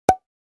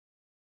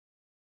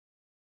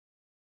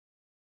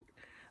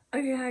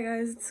Okay, hi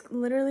guys, it's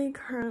literally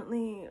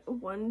currently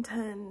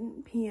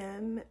 1:10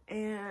 p.m.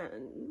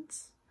 and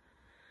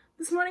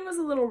this morning was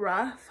a little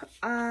rough.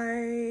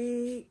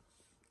 I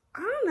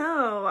don't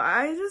know,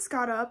 I just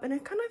got up and I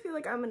kind of feel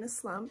like I'm in a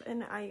slump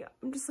and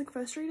I'm just like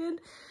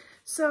frustrated.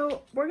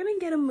 So we're gonna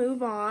get a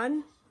move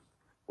on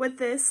with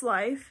this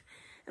life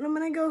and I'm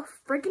gonna go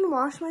freaking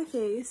wash my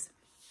face.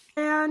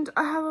 And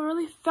I have a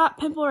really fat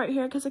pimple right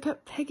here because I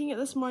kept picking it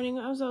this morning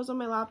as I was on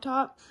my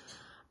laptop.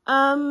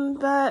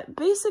 But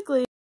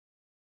basically,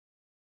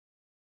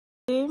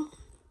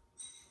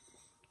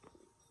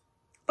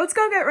 let's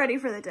go get ready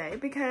for the day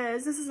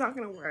because this is not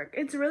going to work.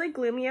 It's really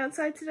gloomy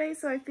outside today,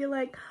 so I feel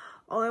like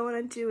all I want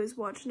to do is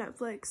watch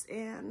Netflix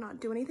and not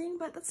do anything,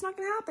 but that's not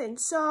going to happen.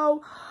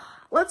 So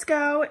let's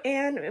go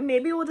and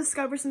maybe we'll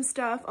discover some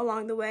stuff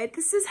along the way.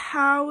 This is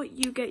how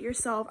you get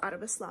yourself out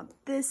of a slump.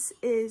 This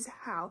is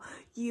how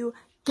you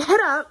get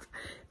up,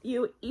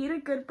 you eat a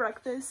good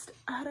breakfast.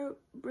 I had a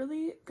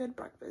really good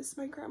breakfast.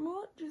 My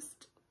grandma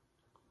just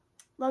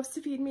loves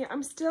to feed me.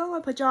 I'm still in my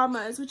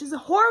pajamas, which is a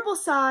horrible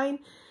sign.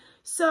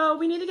 So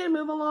we need to get a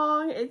move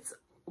along. It's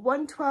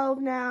 1:12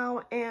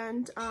 now,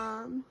 and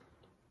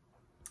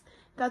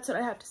that's what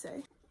I have to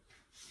say.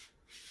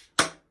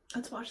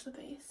 Let's wash the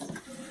face.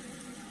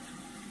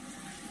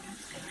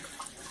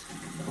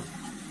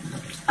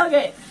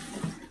 Okay,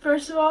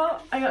 first of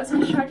all, I got so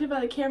distracted by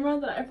the camera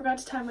that I forgot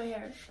to tie my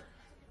hair.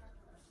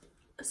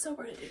 So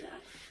we're gonna do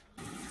that.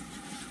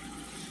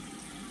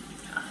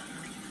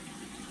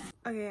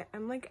 Okay,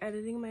 I'm like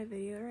editing my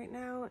video right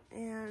now,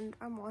 and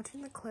I'm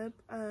watching the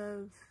clip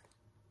of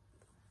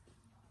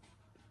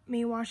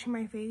me washing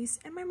my face,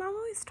 and my mom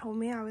always told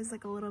me I was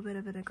like a little bit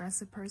of an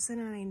aggressive person,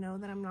 and I know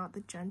that I'm not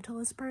the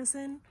gentlest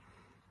person,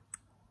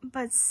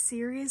 but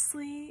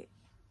seriously,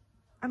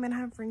 I'm gonna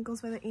have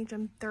wrinkles by the age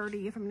I'm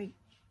 30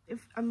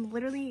 if I'm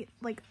literally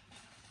like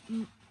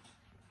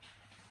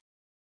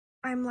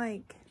I'm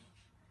like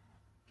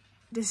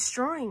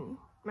destroying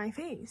my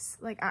face.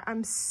 Like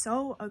I'm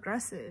so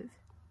aggressive,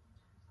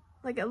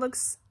 like it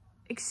looks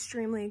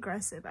extremely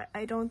aggressive.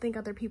 I don't think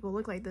other people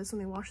look like this when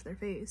they wash their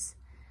face.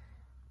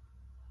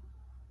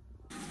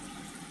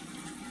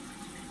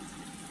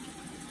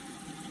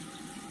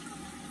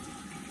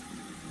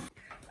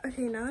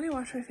 Okay, now that I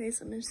wash my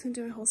face, I'm just gonna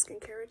do my whole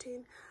skincare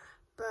routine.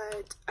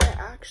 But I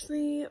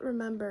actually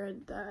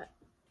remembered that,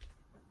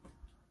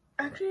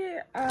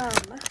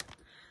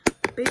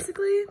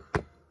 basically,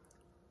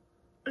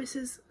 this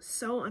is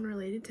so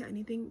unrelated to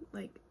anything,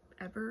 like,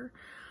 ever.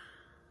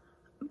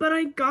 But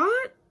I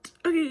got,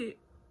 okay,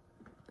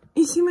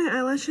 you see my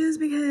eyelashes?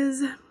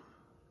 Because,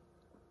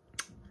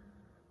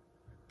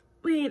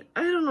 wait,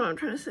 I don't know what I'm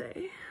trying to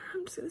say.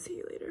 I'm just gonna see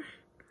you later.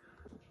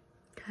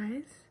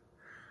 Guys,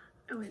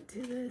 I went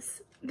to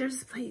there's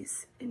this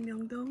place in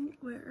Myeongdong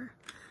where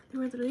they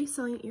were literally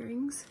selling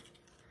earrings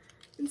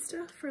and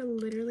stuff for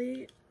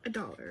literally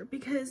 $1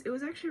 because it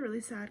was actually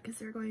really sad because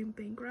they're going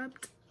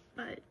bankrupt,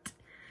 but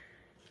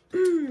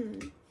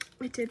I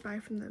did buy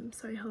from them,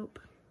 so I hope.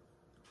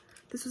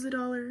 This was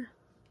 $1.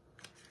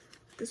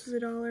 This was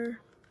 $1.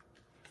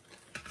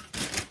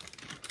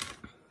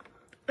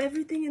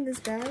 Everything in this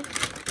bag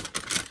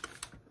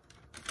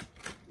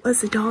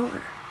was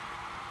 $1.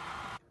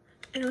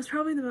 And it was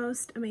probably the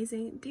most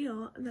amazing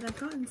deal that I've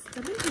gotten since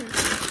I've been here.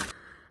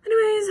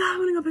 Anyways, I'm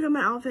gonna go pick up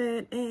my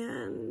outfit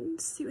and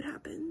see what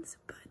happens,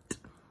 but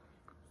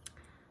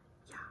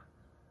yeah.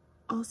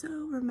 Also,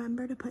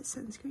 remember to put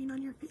sunscreen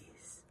on your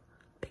face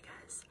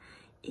because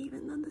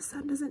even though the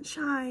sun doesn't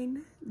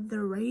shine,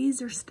 the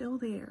rays are still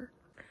there.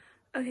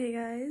 Okay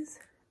guys,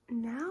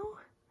 now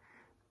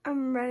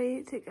I'm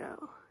ready to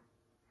go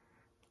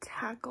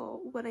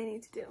tackle what I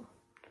need to do.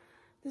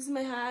 This is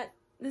my hat.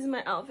 This is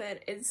my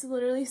outfit. It's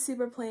literally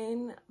super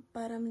plain,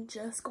 but I'm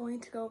just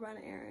going to go run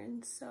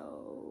errands.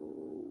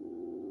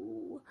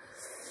 So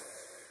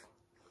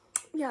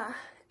yeah.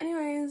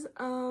 Anyways,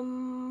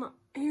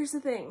 here's the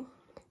thing.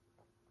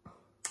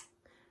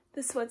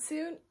 The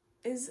sweatsuit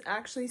is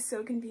actually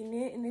so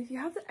convenient, and if you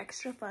have the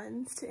extra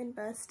funds to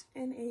invest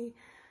in a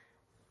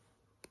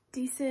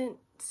decent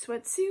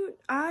sweatsuit,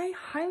 I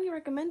highly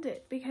recommend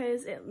it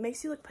because it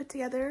makes you look put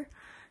together.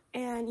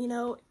 And you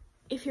know,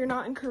 if you're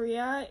not in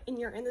Korea and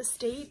you're in the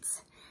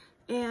States,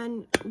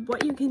 and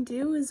what you can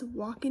do is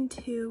walk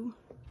into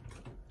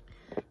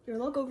your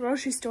local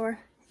grocery store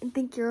and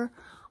think you're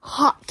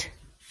hot.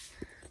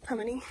 How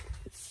many?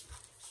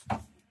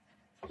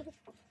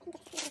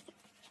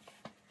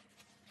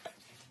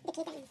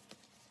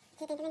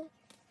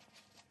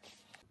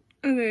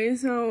 Okay,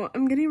 so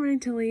I'm getting ready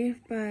to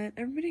leave, but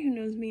everybody who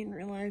knows me in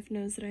real life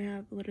knows that I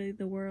have literally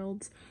the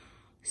world's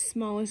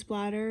smallest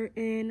bladder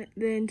in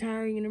the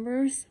entire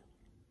universe.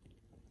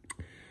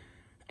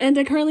 And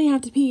I currently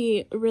have to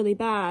pee really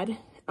bad.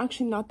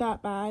 Actually, not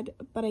that bad,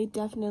 but I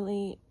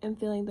definitely am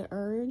feeling the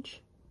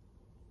urge.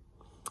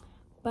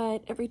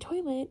 But every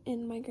toilet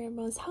in my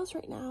grandma's house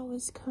right now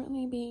is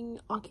currently being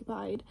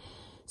occupied.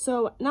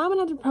 So now I'm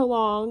gonna have to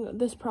prolong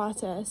this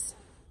process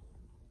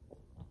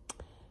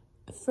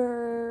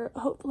for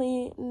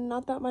hopefully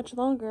not that much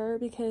longer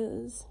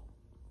because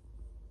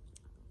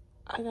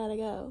I gotta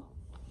go.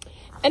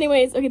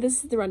 Anyways, okay,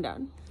 this is the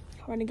rundown.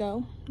 We're gonna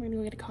go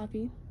get a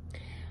coffee,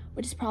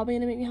 which is probably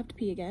gonna make me have to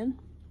pee again.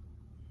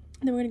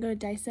 And then we're gonna go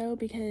to Daiso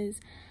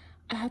because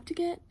I have to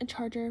get a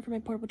charger for my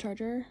portable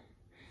charger.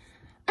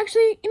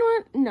 Actually, you know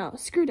what? No,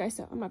 screw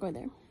Daiso. I'm not going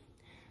there.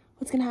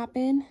 What's gonna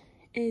happen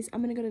is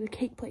I'm gonna go to the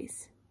cake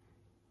place.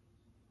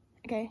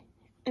 Okay?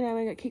 And I'm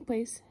gonna go to cake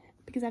place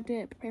because I have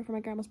to prepare for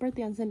my grandma's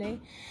birthday on Sunday.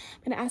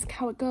 I'm gonna ask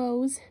how it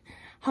goes.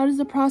 How does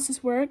the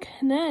process work?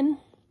 And then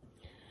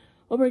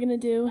what we're gonna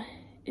do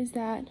is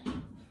that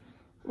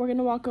we're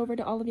gonna walk over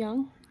to Olive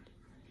Young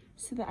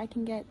so that I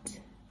can get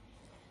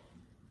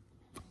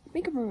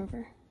makeup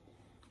remover.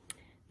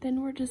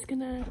 Then we're just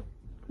gonna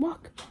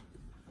walk.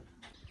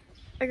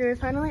 Okay, we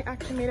finally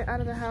actually made it out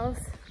of the house.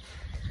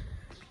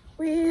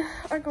 We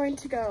are going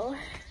to go.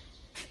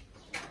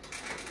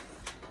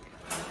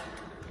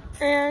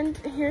 And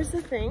here's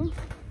the thing.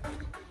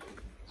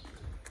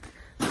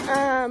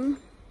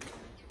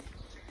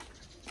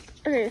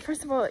 Okay,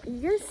 first of all,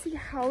 you guys see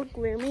how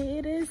gloomy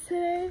it is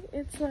today?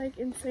 It's like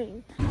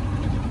insane.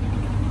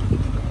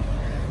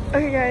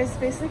 Okay guys,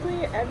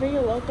 basically every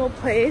local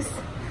place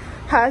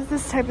has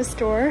this type of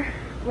store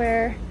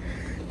where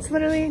it's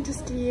literally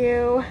just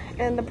you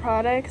and the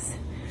products.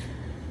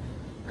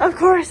 Of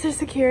course there's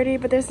security,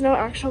 but there's no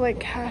actual like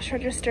cash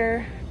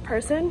register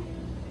person.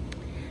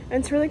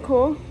 And it's really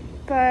cool,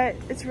 but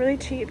it's really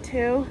cheap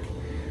too.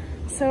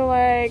 So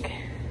like,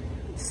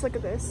 just look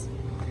at this.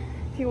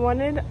 If you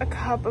wanted a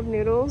cup of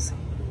noodles,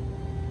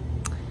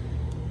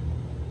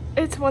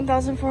 it's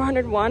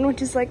 1,401,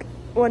 which is like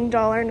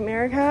 $1 in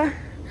America.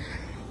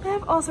 They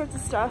have all sorts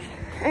of stuff.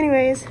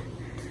 Anyways,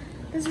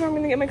 this is where I'm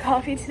gonna get my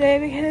coffee today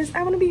because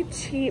I wanna be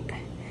cheap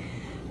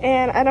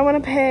and I don't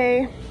wanna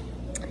pay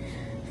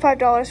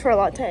 $5 for a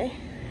latte.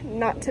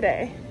 Not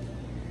today.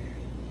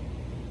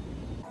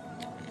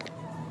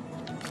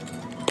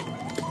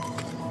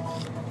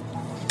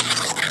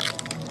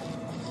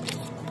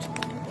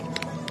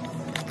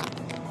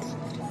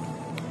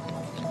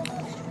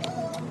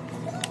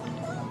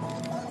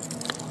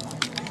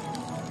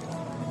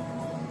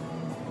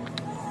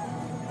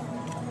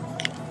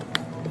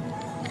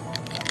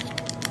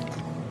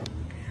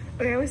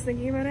 Okay, I was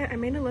thinking about it. I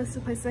made a list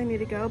of places I need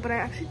to go, but I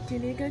actually do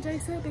need to go to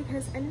Daiso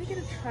because I need to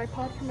get a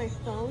tripod for my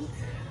phone.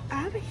 I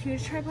have a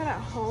huge tripod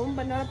at home,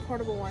 but not a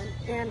portable one.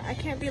 And I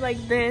can't be like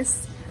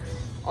this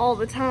all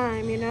the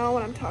time, you know,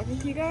 when I'm talking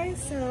to you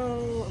guys.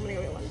 So I'm gonna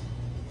go get one.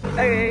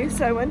 Okay,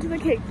 so I went to the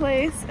cake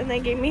place and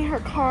they gave me her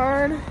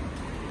card.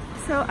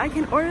 So I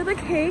can order the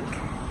cake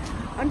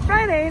on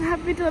Friday and have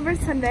it be delivered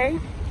Sunday.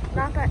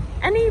 Not that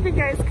any of you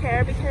guys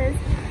care because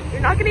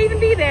you're not gonna even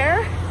be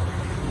there,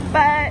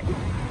 but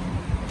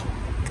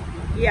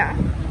yeah.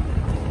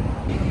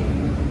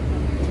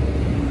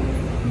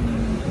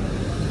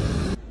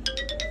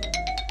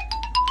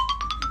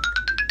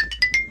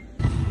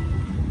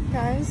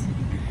 Guys,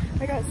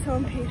 I got so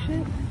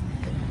impatient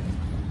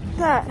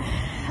that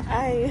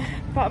I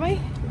bought my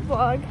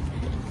vlog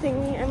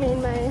thingy,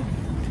 my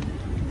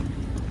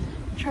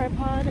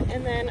tripod,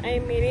 and then I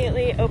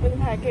immediately opened the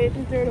package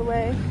and threw it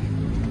away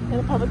in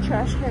a public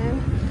trash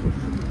can.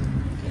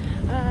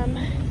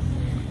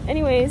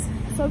 Anyways,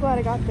 so glad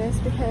I got this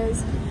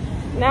because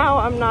now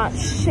I'm not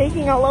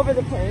shaking all over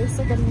the place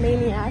like a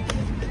maniac.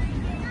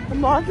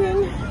 I'm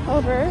walking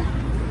over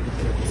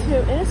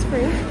to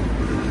Innisfree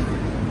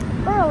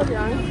or Olive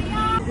Young.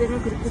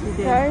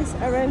 Guys,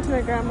 I ran into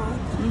my grandma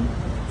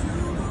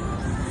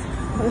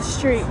on the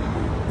street.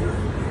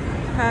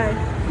 Hi.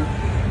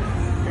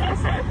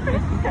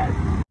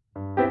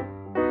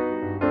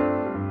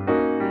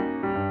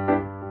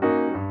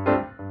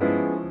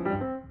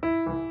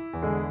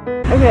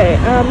 Okay,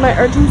 my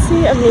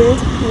urgency of needing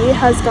to pee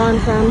has gone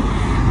from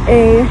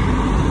a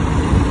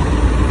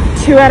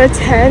 2 out of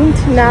 10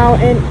 to now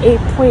an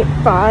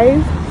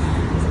 8.5,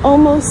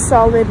 almost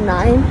solid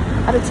 9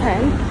 out of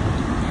 10.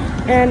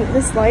 And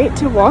this light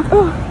to walk,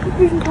 oh,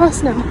 we can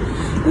cross now.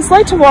 This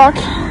light to walk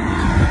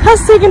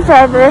has taken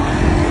forever.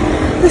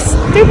 This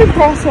stupid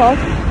crosswalk.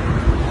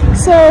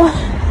 So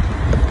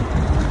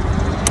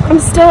I'm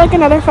still like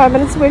another 5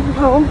 minutes away from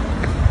home.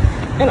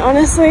 And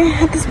honestly,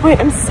 at this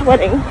point, I'm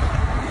sweating.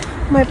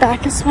 My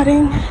back is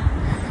sweating.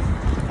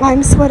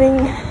 I'm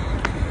sweating.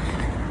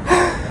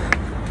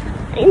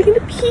 I need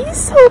to pee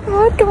so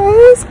bad,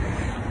 guys.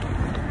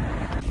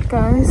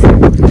 Guys,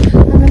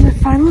 I'm in the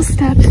final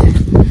steps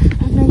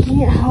of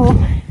making it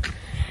home.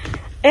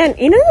 And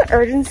you know the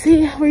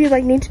urgency where you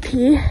like need to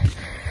pee,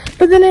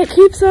 but then it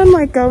keeps on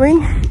like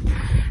going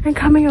and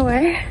coming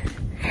away?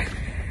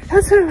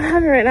 That's what I'm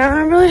having right now.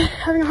 I'm really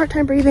having a hard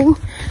time breathing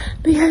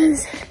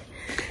because,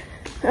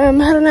 I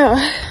don't know.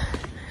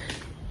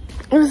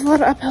 It was a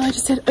lot of uphill I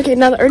just did. Okay,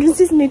 now the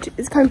urgency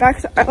is coming back,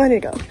 so I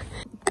need to go.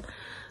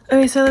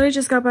 Okay, so I literally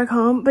just got back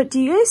home, but do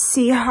you guys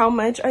see how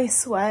much I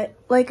sweat?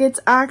 Like, it's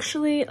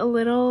actually a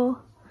little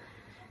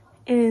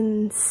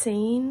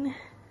insane.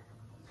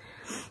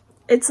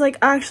 It's like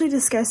actually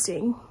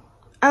disgusting.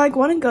 I like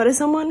want to go to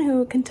someone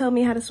who can tell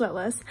me how to sweat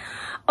less.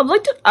 I've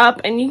looked it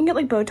up and you can get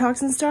like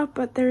Botox and stuff,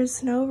 but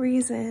there's no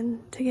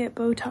reason to get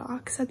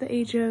Botox at the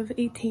age of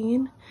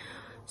 18.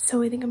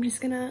 So I think I'm just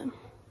gonna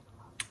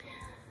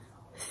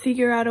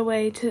figure out a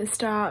way to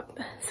stop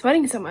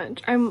sweating so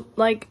much. I'm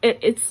like,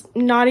 it's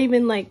not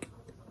even like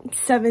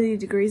 70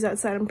 degrees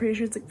outside. I'm pretty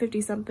sure it's like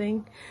 50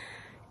 something.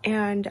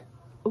 And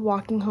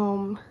walking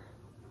home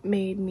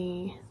made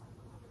me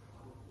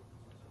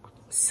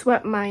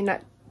sweat my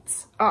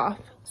nuts off.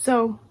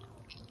 So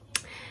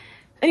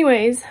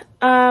anyways,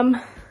 I'll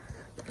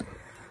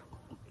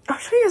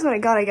show you guys what I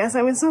got, I guess.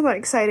 I mean, it's not that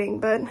exciting,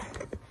 but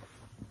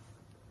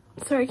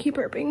sorry, I keep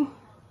burping.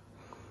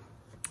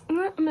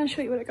 I'm gonna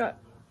show you what I got.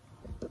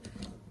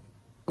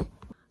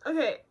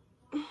 Okay,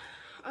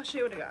 I'll show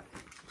you what I got.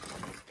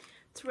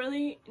 It's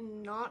really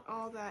not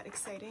all that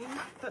exciting,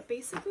 but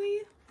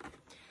basically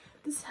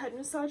this head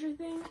massager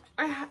thing,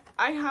 I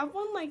have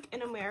one like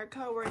in America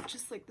where it's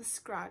just like the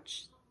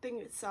scratch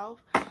thing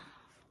itself,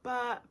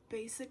 but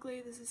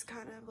basically this is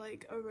kind of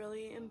like a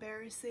really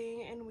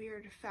embarrassing and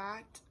weird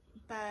fact,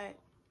 but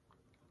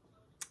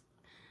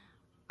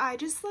I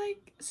just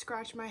like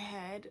scratch my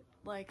head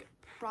like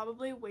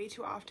probably way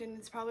too often.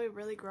 It's probably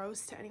really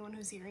gross to anyone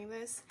who's hearing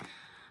this,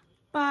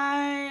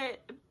 but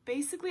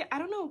basically I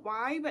don't know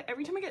why, but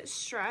every time I get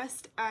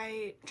stressed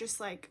I just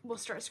like will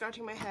start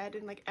scratching my head,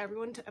 and like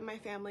everyone in my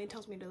family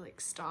tells me to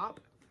like stop,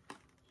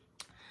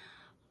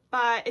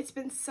 but it's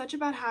been such a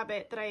bad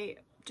habit that I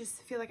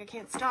just feel like I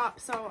can't stop.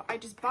 So I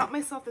just bought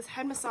myself this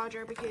head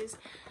massager because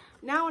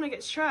now when I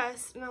get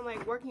stressed and I'm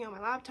like working on my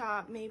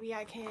laptop, maybe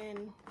I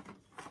can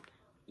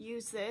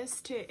use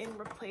this in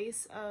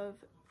replace of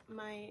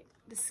my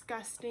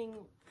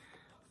disgusting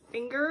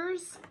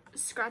fingers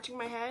scratching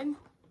my head.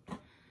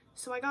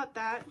 So I got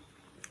that.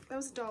 That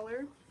was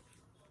 $1.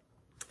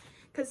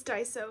 Because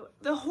Daiso,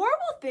 the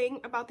horrible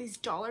thing about these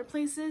dollar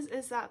places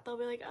is that they'll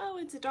be like, oh,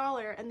 it's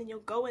 $1, and then you'll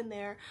go in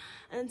there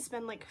and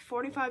spend like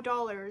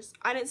 $45.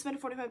 I didn't spend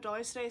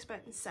 $45 today, I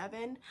spent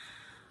 $7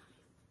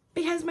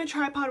 because my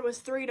tripod was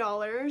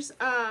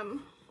 $3.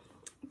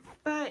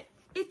 But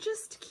it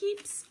just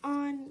keeps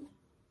on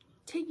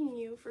taking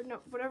you for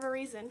whatever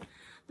reason.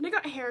 Then I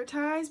got hair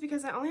ties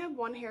because I only have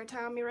one hair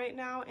tie on me right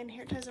now, and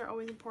hair ties are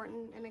always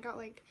important, and I got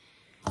like,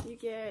 you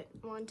get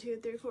 1, 2,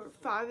 3, 4,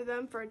 5 of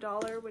them for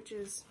 $1, which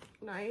is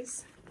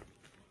nice.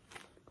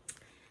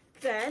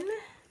 Then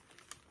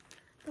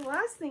the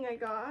last thing I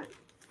got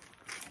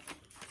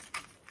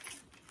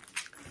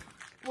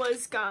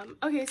was gum.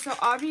 Okay, so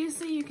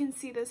obviously you can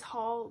see this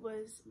haul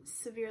was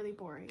severely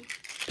boring.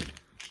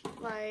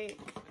 Like,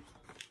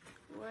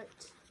 what?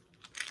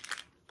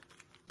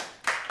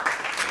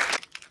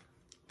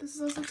 This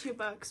is also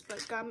 $2,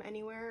 but gum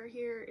anywhere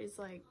here is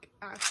like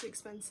actually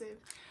expensive.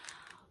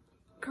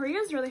 Korea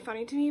is really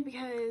funny to me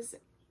because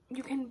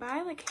you can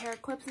buy like hair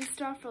clips and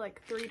stuff for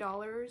like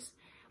 $3,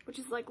 which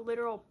is like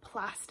literal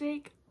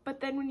plastic.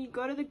 But then when you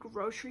go to the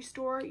grocery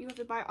store, you have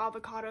to buy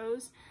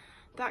avocados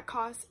that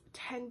cost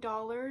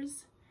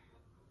 $10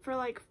 for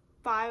like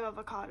 5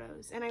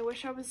 avocados. And I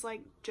wish I was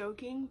like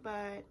joking,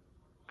 but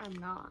I'm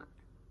not.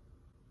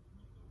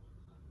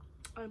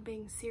 I'm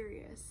being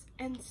serious.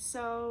 And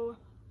so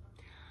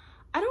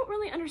I don't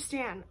really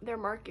understand their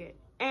market.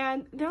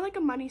 And they're like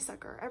a money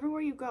sucker.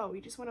 Everywhere you go,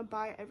 you just want to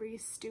buy every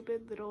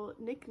stupid little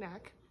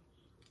knick-knack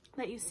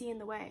that you see in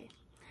the way.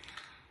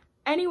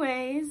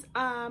 Anyways,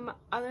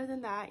 other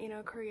than that, you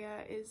know,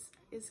 Korea is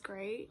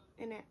great,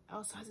 and it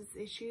also has its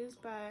issues,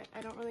 but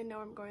I don't really know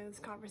where I'm going with this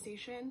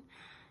conversation,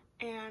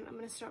 and I'm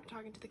gonna stop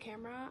talking to the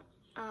camera.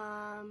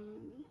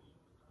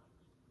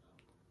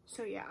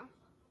 So yeah.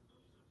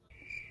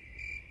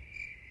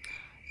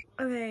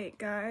 Okay,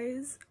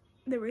 guys.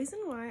 The reason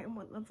why I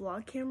want the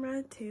vlog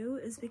camera too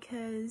is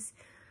because,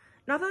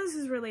 not that this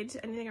is related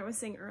to anything I was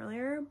saying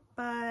earlier,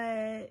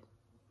 but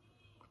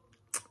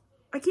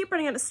I keep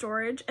running out of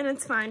storage, and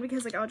it's fine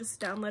because like I'll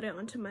just download it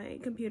onto my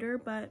computer,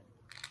 but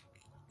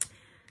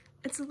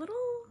it's a little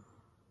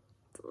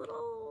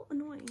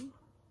annoying.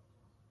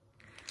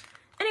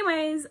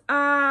 Anyways,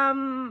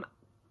 the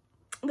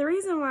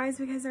reason why is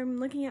because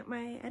I'm looking at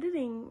my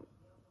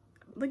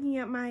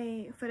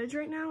footage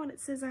right now, and it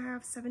says I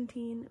have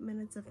 17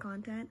 minutes of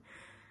content,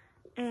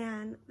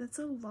 and that's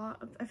a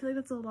lot of, I feel like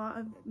that's a lot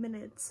of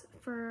minutes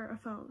for a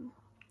phone.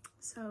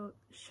 So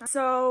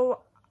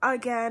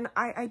again,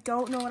 I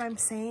don't know what I'm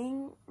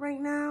saying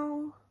right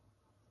now.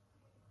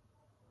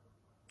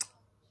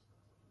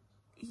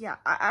 Yeah,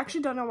 I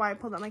actually don't know why I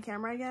pulled out my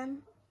camera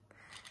again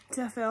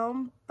to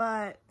film,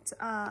 but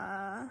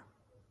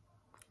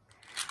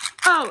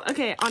oh,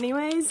 okay,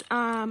 anyways,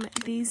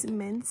 these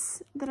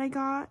mints that I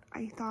got,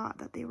 I thought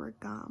that they were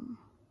gum,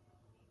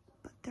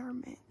 but they're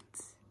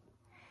mints,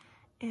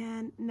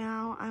 and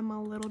now I'm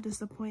a little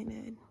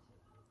disappointed.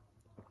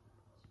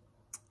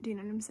 Do you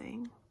know what I'm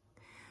saying?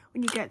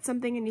 When you get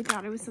something and you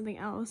thought it was something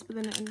else, but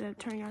then it ended up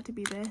turning out to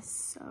be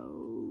this,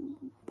 so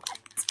what?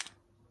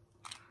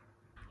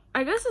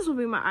 I guess this will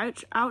be my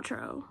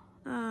outro,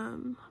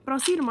 but I'll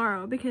see you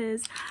tomorrow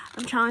because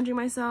I'm challenging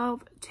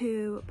myself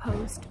to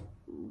post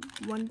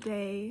one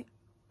day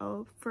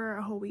for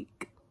a whole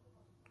week.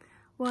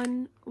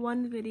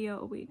 one video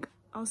a week.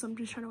 Also, I'm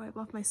just trying to wipe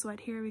off my sweat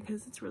here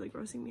because it's really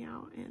grossing me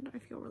out and I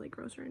feel really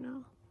gross right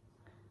now.